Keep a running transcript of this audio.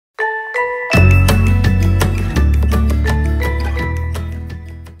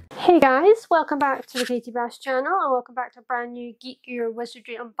guys, welcome back to the Katie Bash channel and welcome back to a brand new GeekGear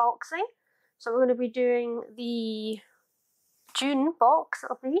Wizardry Unboxing. So we're going to be doing the June box,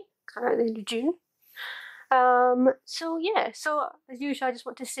 it'll be, at the end of June. So as usual I just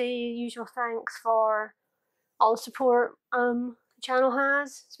want to say usual thanks for all the support the channel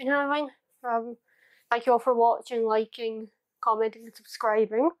has been having. Thank you all for watching, liking, commenting and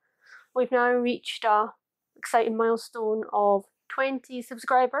subscribing. We've now reached a exciting milestone of 20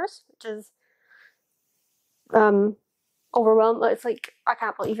 subscribers, which is overwhelmed. It's like, I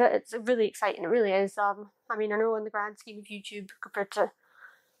can't believe it. It's really exciting, it really is. I mean, I know in the grand scheme of YouTube, compared to,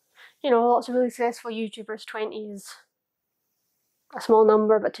 you know, lots of really successful YouTubers, 20 is a small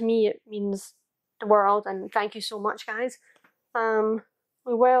number, but to me it means the world, and thank you so much, guys. We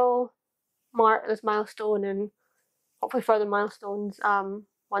will mark this milestone and hopefully further milestones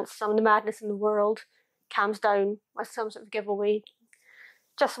once some of the madness in the world calms down with some sort of giveaway.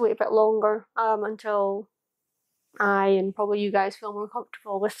 Just wait a bit longer until I and probably you guys feel more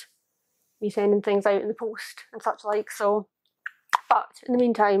comfortable with me sending things out in the post and such like. So, but in the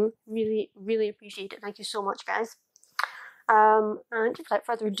meantime, really appreciate it. Thank you so much, guys. And without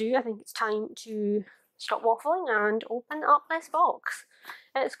further ado, I think it's time to stop waffling and open up this box.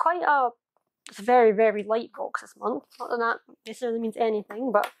 It's it's a very light box this month. Not that that necessarily means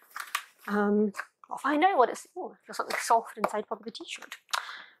anything, but I'll find out what it's. Oh, I feel something soft inside, probably the t-shirt.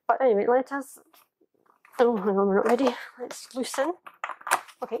 But anyway, let us. Oh, hang on, we're not ready. Let's loosen.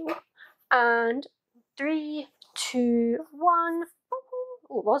 Okay, and 3, 2, 1.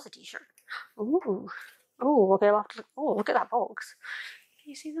 Oh, it was a t-shirt. Ooh. Oh, okay, I'll have to look. Oh, look at that box.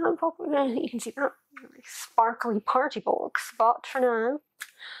 Can you see that properly? I think you can see that. Like sparkly party box. But for now,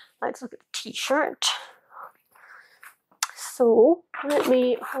 let's look at the t-shirt. So, let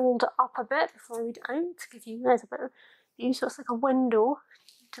me hold it up a bit before I read it out to give you guys a better view. So it's like a window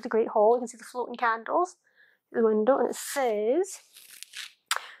to the Great Hall. You can see the floating candles in the window, and it says,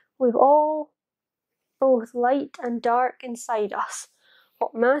 "We've all both light and dark inside us.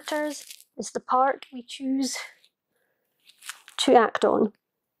 What matters is the part we choose to act on.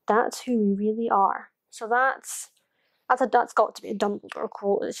 That's who we really are." So that's got to be a Dumbledore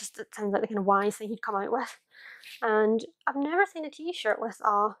quote. It sounds like the kind of wise thing he'd come out with. And I've never seen a t-shirt with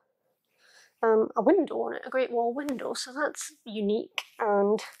a window on it, a Great Wall window, so that's unique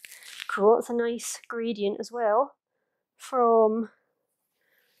and cool. It's a nice gradient as well, from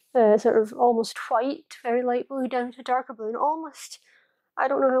sort of almost white, very light blue, down to darker blue, and almost, I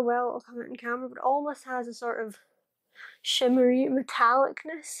don't know how well it'll come out in camera, but it almost has a sort of shimmery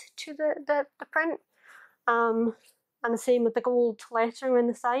metallicness to the print, and the same with the gold lettering on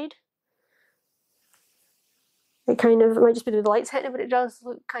the side. It might just be the light's hitting it, but it does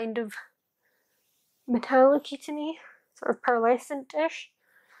look kind of metallic-y to me, sort of pearlescent-ish,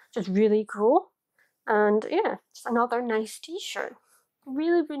 which is really cool. And yeah, just another nice t-shirt.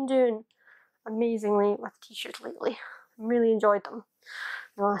 Really been doing amazingly with t-shirts lately. Really enjoyed them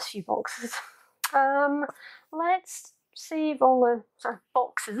in the last few boxes. Let's save all the sort of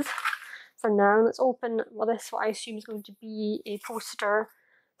boxes for now. Let's open this, what I assume is going to be a poster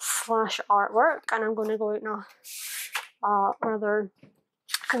 / artwork, and I'm going to go out now rather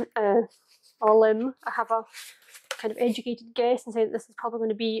a limb. I have a kind of educated guess and say that this is probably going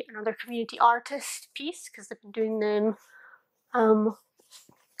to be another community artist piece, because they've been doing them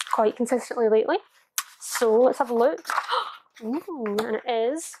quite consistently lately. So let's have a look. Ooh, and it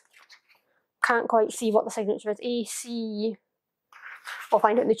is, can't quite see what the signature is, AC. We'll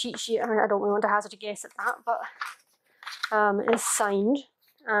find out in the cheat sheet. I don't really want to hazard a guess at that, but it is signed,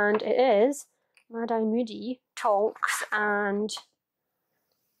 and it is Mad-Eye Moody, Tonks, and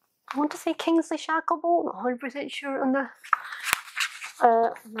I want to say Kingsley Shacklebolt. Not 100% sure on that,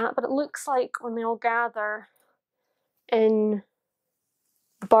 but it looks like when they all gather in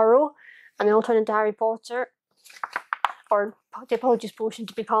the burrow and they all turn into Harry Potter, or the Apologies Potion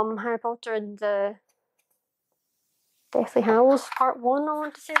to become Harry Potter in the Deathly Hallows Part 1, I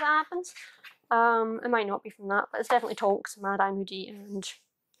want to say that happens. It might not be from that, but it's definitely Tonks, Mad-Eye Moody, and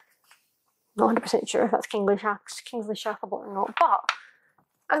not 100% sure if that's Kingsley Shacklebolt or not. But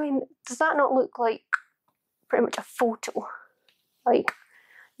I mean, does that not look like pretty much a photo? Like,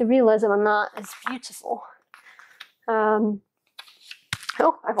 the realism in that is beautiful. Oh,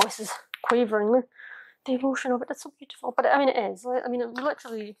 my voice is quavering. The emotion of it is so beautiful. But I mean, it is. I mean, it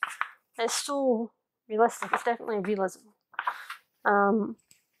literally, it's so realistic. It's definitely realism.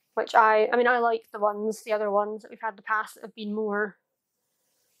 Which I like the other ones that we've had in the past that have been more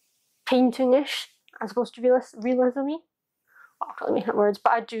painting-ish as opposed to realism-y. I can't really make up words,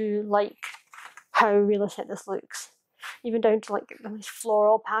 but I do like how realistic this looks. even down to like the nice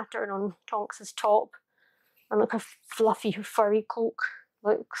floral pattern on Tonks's top, and look how fluffy her furry cloak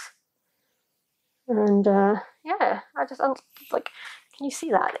looks. And yeah, I'm like, can you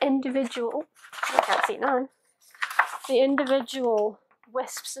see that individual? Oh, I can't see it now. The individual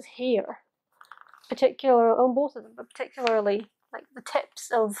wisps of hair, particularly on both of them, but particularly like the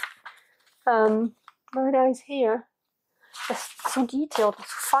tips of Murder's hair, just so detailed,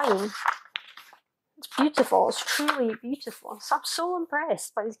 it's fine. It's beautiful. It's truly beautiful. So I'm so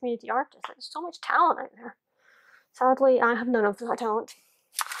impressed by these community artists. There's so much talent out there. Sadly, I have none of that talent.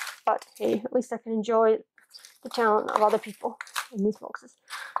 But hey, at least I can enjoy the talent of other people in these boxes.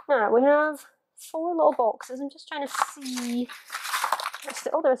 Now, we have 4 little boxes. I'm just trying to see...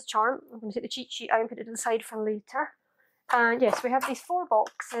 Oh, there's a charm. I'm going to take the cheat sheet out and put it to the side for later. And yes, we have these 4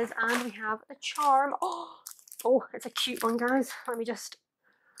 boxes and we have a charm. Oh, it's a cute one, guys. Let me just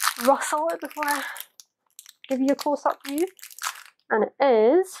rustle it before I give you a close-up view. And it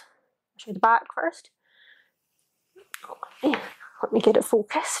is... I'll show you the back first. Let me get it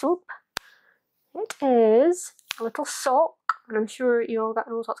focused. Oh. It is a little sock, and I'm sure you all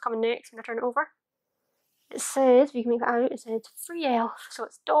knows what's coming next when I turn it over. It says, if you can make it out, it says free elf, so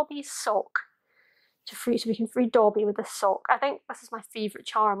it's Dobby's sock. So we can free Dobby with this sock. I think this is my favourite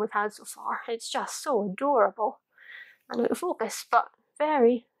charm we've had so far. It's just so adorable. I'm out of focus, but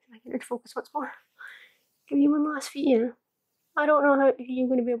very... I can get it focus once more. Give you one last view. I don't know how you're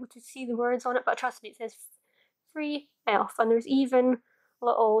going to be able to see the words on it, but trust me, it says free elf, and there's even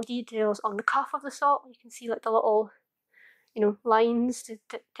little details on the cuff of the sock. You can see like the little, you know, lines to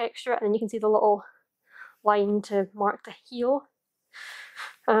texture it, and then you can see the little line to mark the heel,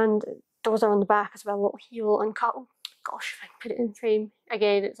 and those are on the back as well, a little heel and cuff. Oh, gosh, if I can put it in frame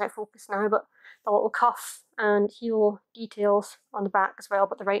again, it's out of focus now, but the little cuff and heel details on the back as well,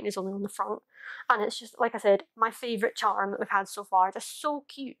 but the writing is only on the front. And it's just, like I said, my favourite charm that we've had so far. Just so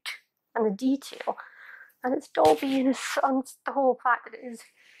cute, and the detail. And it's Dobby, and the whole fact that it is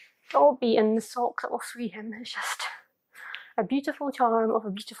Dobby and the sock that will free him is just a beautiful charm of a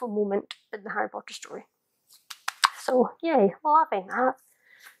beautiful moment in the Harry Potter story. So, yay, loving that.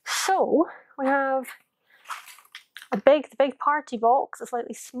 So, we have the big party box, a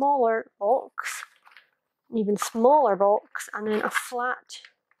slightly smaller box, an even smaller box, and then a flat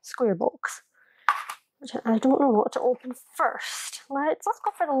square box, which I don't know what to open first. Let's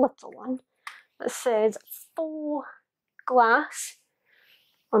go for the little one that says faux glass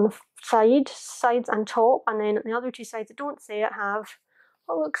on the sides and top, and then the other 2 sides that don't say it have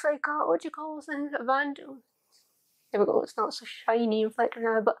what looks like a, what do you call this thing? A there we go, it's not so shiny and flicker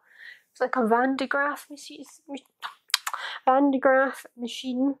now, but it's like a Van de Graaff machine,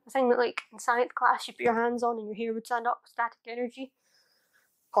 a thing that like in science class you put your hands on and your hair would stand up with static energy.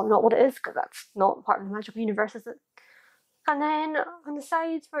 Probably not what it is, because that's not part of the magical universe, is it? And then on the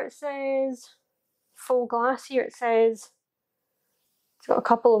sides where it says faux glass here, it says, it's got a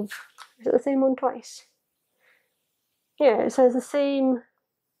couple of, is it the same one twice? Yeah, it says the same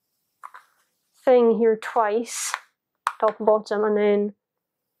thing here twice, top and bottom, and then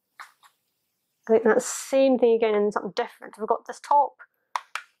I think that same thing again and something different. We've got this top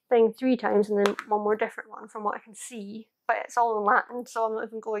thing 3 times and then one more different one from what I can see, but it's all in Latin, so I'm not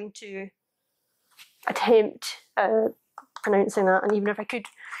even going to attempt pronouncing that, and even if I could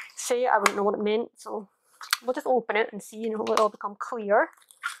say it, I wouldn't know what it meant, so we'll just open it and see, and hopefully it'll become clear.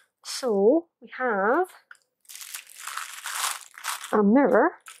 So we have a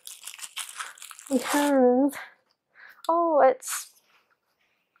mirror. We have, it's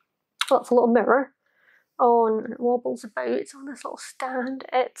a little mirror on, and it wobbles about. It's on this little stand.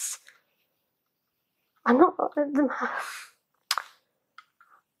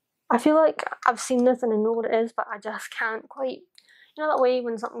 I feel like I've seen this and I know what it is, but I just can't quite, you know that way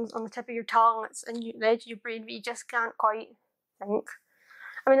when something's on the tip of your tongue, it's in the edge of your brain, but you just can't quite think.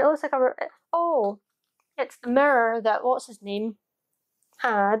 I mean, it looks like it's the mirror that, what's his name,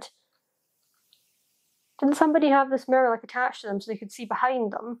 had. Didn't somebody have this mirror like attached to them so they could see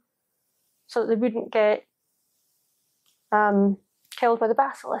behind them, so that they wouldn't get killed by the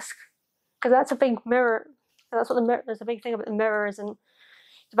basilisk? Because that's a big mirror. That's what the mirror. There's a big thing about the mirrors and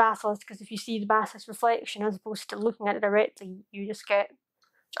the basilisk, because if you see the basilisk reflection as opposed to looking at it directly, you just get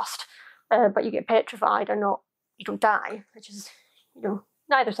but you get petrified, and you don't die, which is, you know,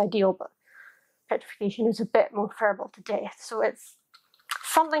 neither's ideal, but petrification is a bit more preferable to death. So it's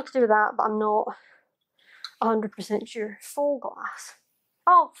something to do with that, but I'm not 100% sure. Faux glass.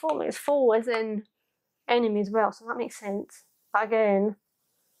 Oh, faux is in enemy as well, so that makes sense. But again,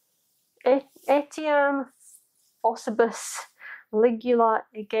 etiam fossibus ligula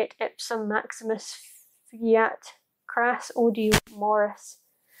eget ipsum maximus fiat cras odio moris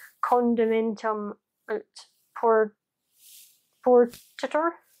condimentum ut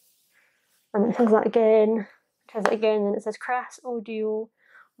portitor. And it says that again. It says it again, and it says cras odio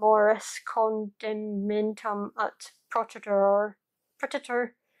moris condimentum ut portitor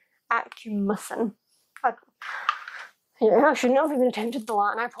acumusin. Yeah, I shouldn't have even attempted the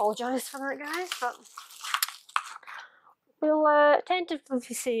Latin. I apologise for that, guys, but we'll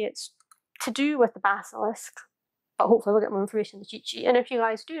tentatively say it's to do with the basilisk, but hopefully we'll get more information in the cheat sheet. And if you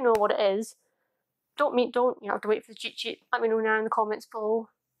guys do know what it is, don't you have to wait for the cheat sheet. Let me know now in the comments below.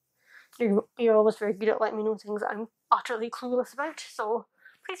 You're always very good at letting me know things that I'm utterly clueless about, so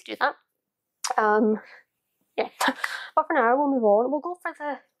please do that. Yeah, but for now we'll move on. We'll go for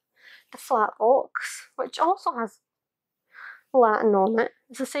the flat box, which also has Latin on it.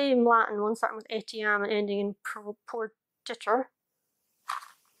 It's the same Latin one, starting with etiam and ending in portitor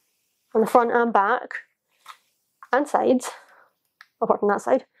on the front and back and sides, apart from that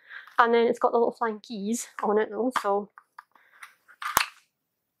side. And then it's got the little flying keys on it though, so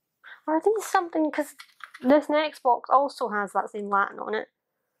are these something, because this next box also has that same Latin on it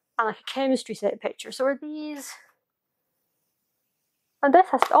and like a chemistry set picture, so are these, and this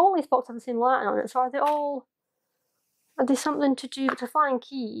has, all these boxes have the same Latin on it, so are they something to do with the flying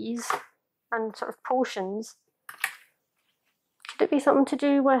keys and sort of potions? Could it be something to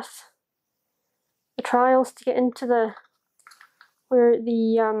do with the trials to get into the, where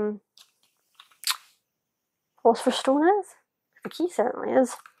the philosopher's stone is? The key certainly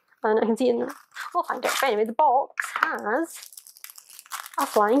is, and I can see it in the, we'll find out. But anyway, the box has a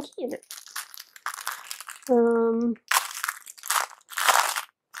flying key in it.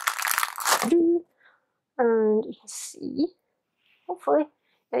 And you can see, hopefully,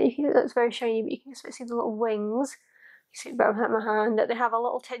 yeah, you can, it's very shiny, but you can just see the little wings. You see it better with my hand, that they have a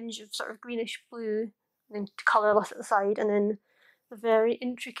little tinge of sort of greenish blue, and then colourless at the side, and then the very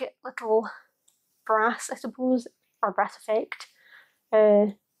intricate little brass, I suppose, or brass effect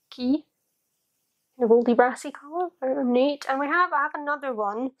key, in a goldy brassy colour, very ornate. And I have another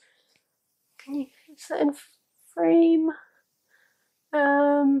one. Can you see it in frame?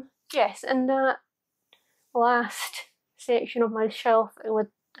 Yes, in that last section of my shelf with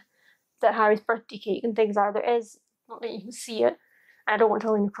that Harry's birthday cake and things are, there is, not that you can see it, and I don't want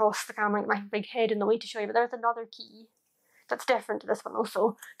to lean across the camera like my big head in the way to show you, but there's another key that's different to this one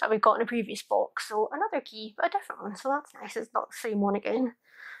also, that we got in a previous box. So another key, but a different one, so that's nice. It's not the same one again.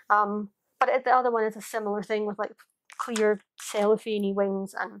 But the other one is a similar thing with like clear cellophane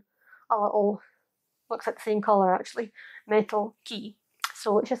wings and a little, looks like the same colour actually, metal key.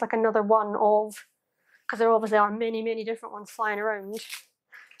 So it's just like another one of, because there obviously are many, many different ones flying around.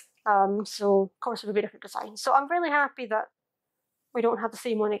 So of course it would be different designs. So I'm really happy that we don't have the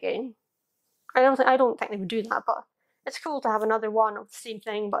same one again. I don't think they would do that, but it's cool to have another one of the same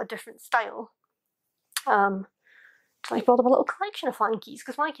thing but a different style. To like build up a little collection of flying keys,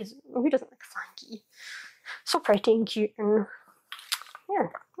 because flying keys, who doesn't like a flying key? So pretty and cute and yeah,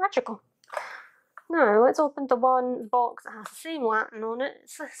 magical. Now let's open the one box that has the same Latin on it.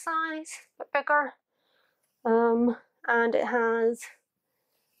 It's this size, a bit bigger. And it has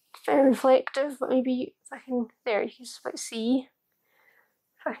very reflective, but maybe if I can, there, you can just about see.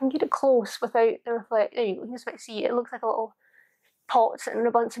 If I can get it close without the reflect, there you go, you can just about see. It looks like a little pot sitting in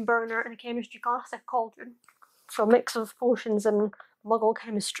a Bunsen burner in a chemistry class, like a cauldron. So a mix of potions and muggle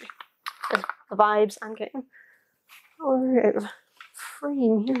chemistry is the vibes I'm getting. Oh, out of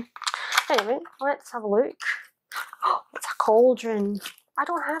frame here. Anyway, let's have a look. Oh, it's a cauldron. I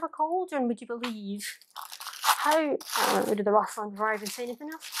don't have a cauldron, would you believe? How, I don't do the rustling before I even say anything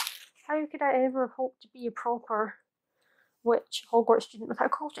else. How could I ever have hoped to be a proper witch Hogwarts student without a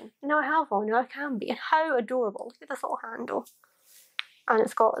cauldron? Now I have one, now I can be. And how adorable. Look at this little handle. And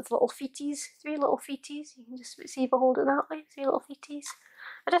it's got its little feeties, 3 little feeties. You can just see if I hold it that way, 3 little feeties.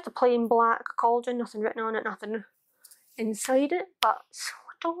 It's just a plain black cauldron, nothing written on it, nothing inside it, but so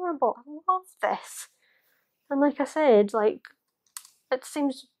adorable. I love this. And like I said, like, it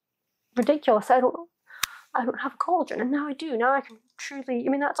seems ridiculous. I don't have a cauldron, and now I do. Now I can truly, I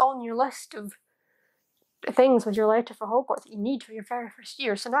mean, that's on your list of things with your letter for Hogwarts that you need for your very first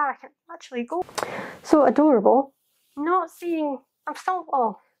year, so now I can actually go. So adorable. Not seeing, I'm still,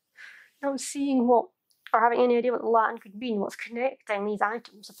 well, not seeing what, or having any idea what the Latin could mean, what's connecting these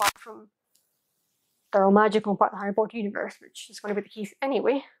items, apart from they're all magical part of the Harry Potter universe, which is going to be the case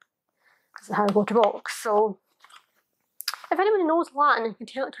anyway, because the Harry Potter box. So if anyone knows Latin and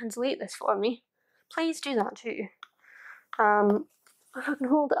can translate this for me, please do that too. If I can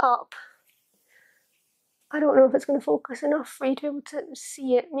hold it up, I don't know if it's going to focus enough for you to be able to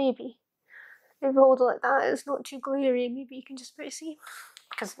see it, maybe. If I hold it like that, it's not too glary, maybe you can just about see.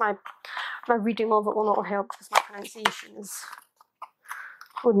 Because my reading of it will not help because my pronunciation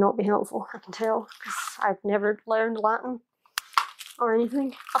would not be helpful, I can tell, because I've never learned Latin or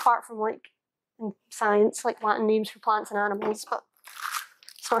anything, apart from like in science, like Latin names for plants and animals, but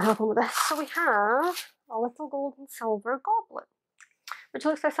it's not helping with this. So we have a little gold and silver goblet, which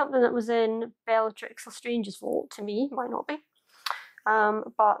looks like something that was in Bellatrix Lestrange's vault to me, might not be.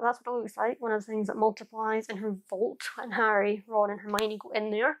 But that's what it looks like, one of the things that multiplies in her vault when Harry, Ron and Hermione go in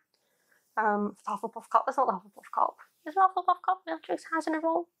there. The Hufflepuff cup, it's not the Hufflepuff cup. Is the Hufflepuff cup Bellatrix has in her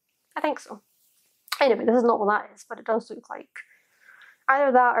vault? I think so. Anyway, this is not what that is, but it does look like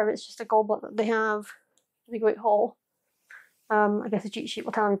either that or it's just a goblet that they have in the Great Hall. I guess the cheat sheet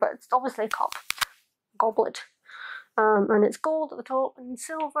will tell me, but it's obviously a cup, goblet. And it's gold at the top and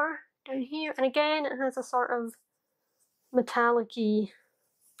silver down here. And again, it has a sort of metallic-y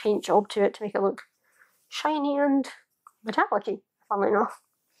paint job to it to make it look shiny and metallic-y, funnily enough.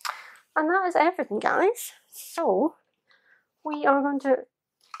 And that is everything, guys. So we are going to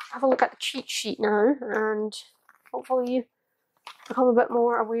have a look at the cheat sheet now and hopefully become a bit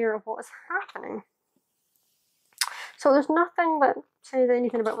more aware of what is happening. So there's nothing that says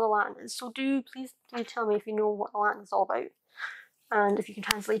anything about what the Latin is, so please do tell me if you know what the Latin is all about and if you can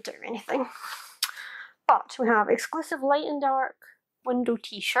translate it or anything. But we have exclusive light and dark window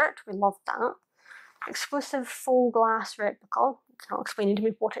t-shirt, we love that. Exclusive faux glass replica, it's not explaining to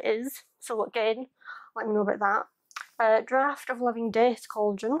me what it is, so again, let me know about that. Draft of Living Death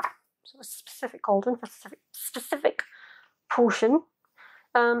cauldron, so a specific cauldron for a specific potion.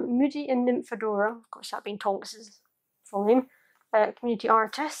 Moody and Nymphadora, of course that being Tonks's full name, community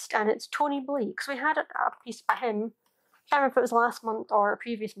artist, and it's Tony Blake. So we had a piece by him, I can't remember if it was last month or a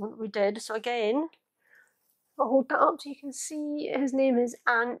previous month we did, so again, I'll hold that up so you can see his name is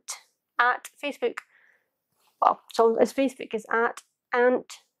at Facebook. Well, so his Facebook is at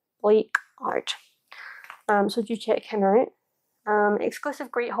Ant Blake Art. So do check him out.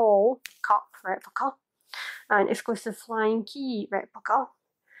 Exclusive Great Hall cup replica, and exclusive Flying Key replica,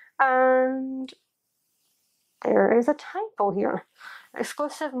 and there is a typo here.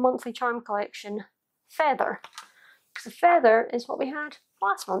 Exclusive monthly charm collection feather, because the feather is what we had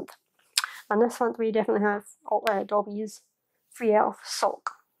last month, and this month we definitely have Dobby's free elf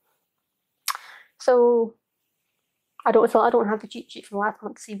sock. So I don't have the cheat sheet from last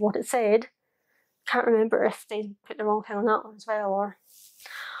month to see what it said. Can't remember if they put the wrong thing on that one as well or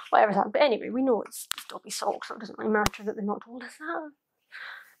whatever's happened. But anyway, we know it's Dobby sock, so it doesn't really matter that they've not told us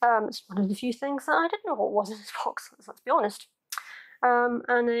that. It's one of the few things that I didn't know what was in this box, let's be honest.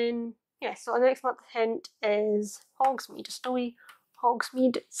 And then, yeah, so the next month's hint is Hogsmeade, a snowy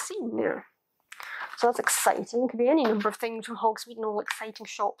Hogsmeade scene there. So that's exciting. Could be any number of things from Hogsmeade and all exciting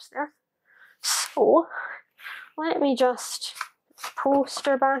shops there. So, let me just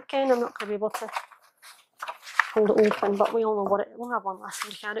poster back in. I'm not going to be able to hold it open, but we all know what it is. We'll have one last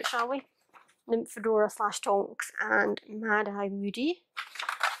look at it, shall we? Nymphadora / Tonks and Mad Eye Moody.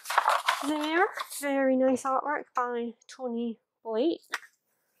 There, very nice artwork by Tony Blake.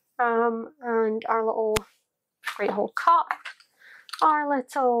 And our little Great Hall cup, our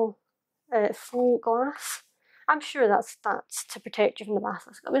little faux glass. I'm sure that's to protect you from the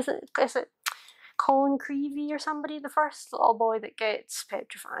basilisk. Is it Colin Creevy or somebody, the first little boy that gets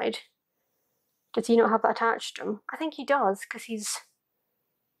petrified? Does he not have that attached to him? I think he does, because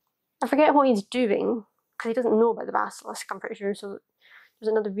I forget what he's doing, because he doesn't know about the basilisk, I'm pretty sure, so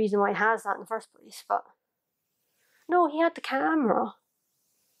there's another reason why he has that in the first place, but no, he had the camera.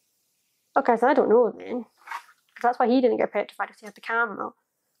 Okay, so I don't know then, because that's why he didn't get petrified, because he had the camera,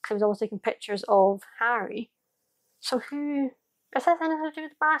 because he was always taking pictures of Harry. So is this anything to do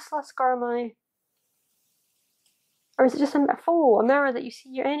with the basilisk, or or is it just a mirror that you see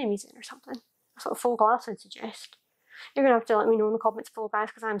your enemies in or something? That's what faux glass would suggest. You're going to have to let me know in the comments below, guys,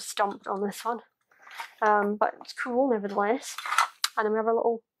 because I'm stumped on this one. But it's cool, nevertheless. And then we have our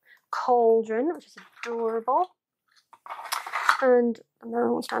little cauldron, which is adorable. And the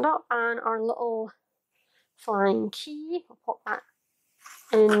mirror won't stand up. And our little flying key. We'll pop that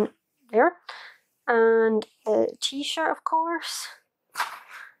in there. And a t-shirt, of course.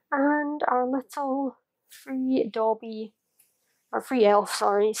 And our little free Dobby, or free elf,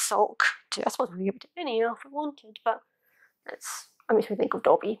 sorry, sock. I suppose we could give it to any elf we wanted, but that makes me think of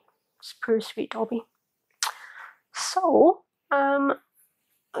Dobby. It's poor sweet Dobby. So, have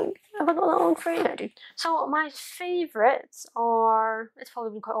I got that one for you? I do. So my favourites are, it's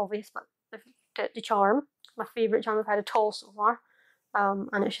probably been quite obvious, but the charm. My favourite charm I've had at all so far.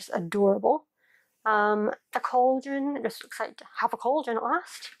 And it's just adorable. The cauldron, just excited to have a cauldron at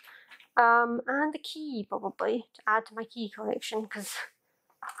last. And the key, probably, to add to my key collection, because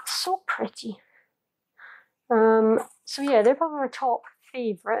it's so pretty. So yeah, they're probably my top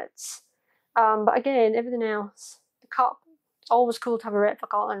favourites. But again, everything else, the cup, it's always cool to have a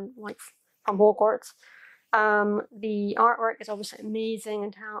replica and like from Hogwarts. The artwork is obviously amazing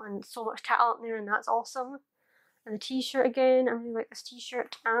and so much talent there, and that's awesome. And the t-shirt again, I really like this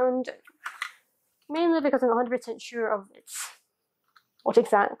t-shirt, and mainly because I'm not 100% sure of what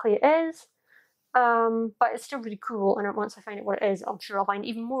exactly it is. But it's still really cool, and once I find out what it is, I'm sure I'll find it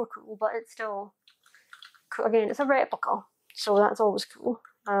even more cool, but it's still cool. Again, it's a replica, so that's always cool.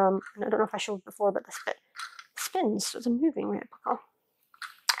 And I don't know if I showed before, but this bit spins, so it's a moving replica.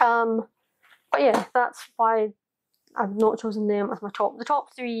 But yeah, that's why I've not chosen them as my top. The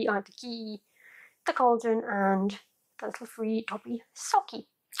top three are the key, the cauldron, and the little free Dobby socky.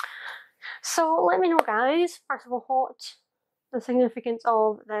 So let me know, guys, first of all, what the significance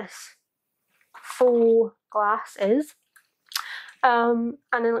of this faux glass is. And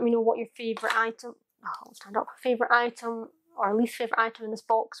then let me know what your favourite item, I'll stand up, favourite item or least favourite item in this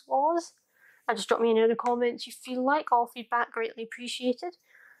box was. And just drop me in the comments if you like. All feedback greatly appreciated.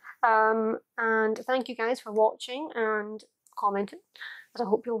 And thank you guys for watching and commenting, as I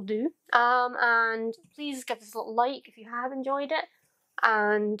hope you'll do. And please give this a little like if you have enjoyed it,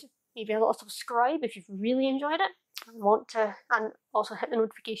 and maybe a little subscribe if you've really enjoyed it and want to, and also hit the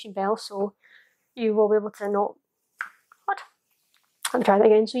notification bell so you will be able to not, let me try that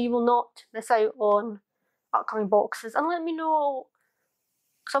again, so you will not miss out on upcoming boxes. And let me know,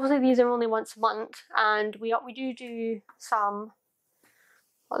 because obviously these are only once a month, and we do some,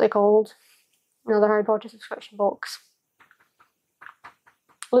 what are they called, another Harry Potter subscription box.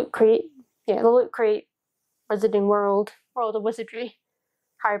 Loot Crate, yeah, the Loot Crate Wizarding World of Wizardry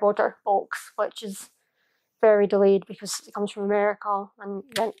Harry Potter box, which is very delayed because it comes from America, and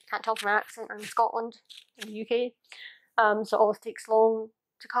you can't tell from my accent, I'm in Scotland, in the UK. So it always takes long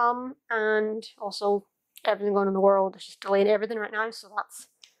to come, and also everything going on in the world is just delaying everything right now, so that's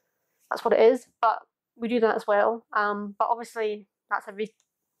what it is. But we do that as well. But obviously that's every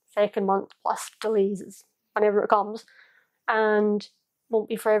second month plus delays, is whenever it comes, and won't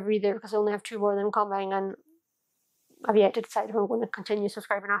be forever either because I only have 2 more of them coming, and I've yet to decide if I'm going to continue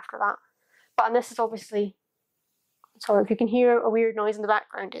subscribing after that. But and this is obviously, sorry if you can hear a weird noise in the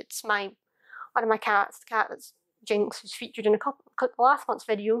background, it's one of my cats, the cat that's Jinx, who's featured in last month's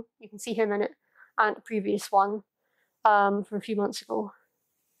video. You can see him in it, and a previous one from a few months ago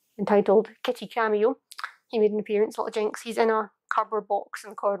entitled Kitty Cameo. He made an appearance, little Jinx. He's in a cardboard box in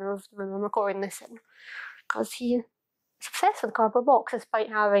the corner of the room I'm recording this in, because he is obsessed with the cardboard box despite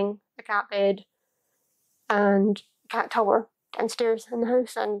having a cat bed and a cat tower downstairs in the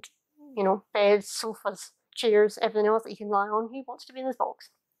house, and you know, beds, sofas, chairs, everything else that you can lie on. He wants to be in this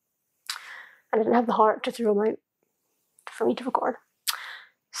box, and I didn't have the heart to throw him out for me to record.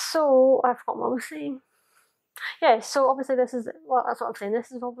 So I forgot what I was saying. Yeah, so obviously this is, well, that's what I'm saying,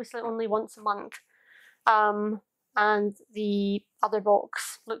 this is obviously only once a month. And the other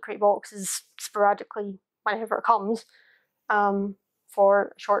box, Loot Crate box, is sporadically whenever it comes,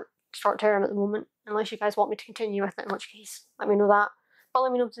 for short term at the moment, unless you guys want me to continue with it, in which case let me know that. But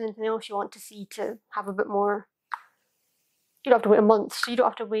let me know if there's anything else you want to see to have a bit more. You don't have to wait a month, so you don't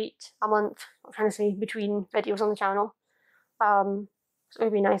have to wait a month, I'm trying to say, between videos on the channel. So it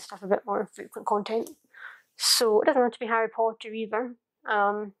would be nice to have a bit more frequent content. So it doesn't have to be Harry Potter either.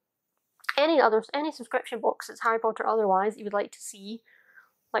 Any subscription boxes, Harry Potter or otherwise, you would like to see,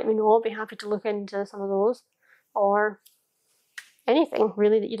 let me know. I'll be happy to look into some of those, or anything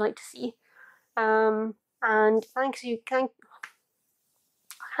really that you'd like to see. And I can't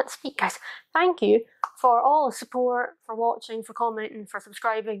speak, guys. Thank you for all the support, for watching, for commenting, for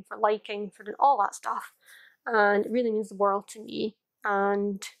subscribing, for liking, for doing all that stuff, and it really means the world to me.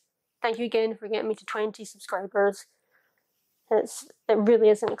 And thank you again for getting me to 20 subscribers. It really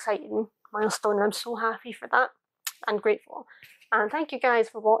is an exciting milestone, and I'm so happy for that and grateful. And thank you guys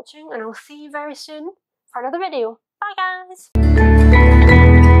for watching, and I'll see you very soon for another video. Bye guys!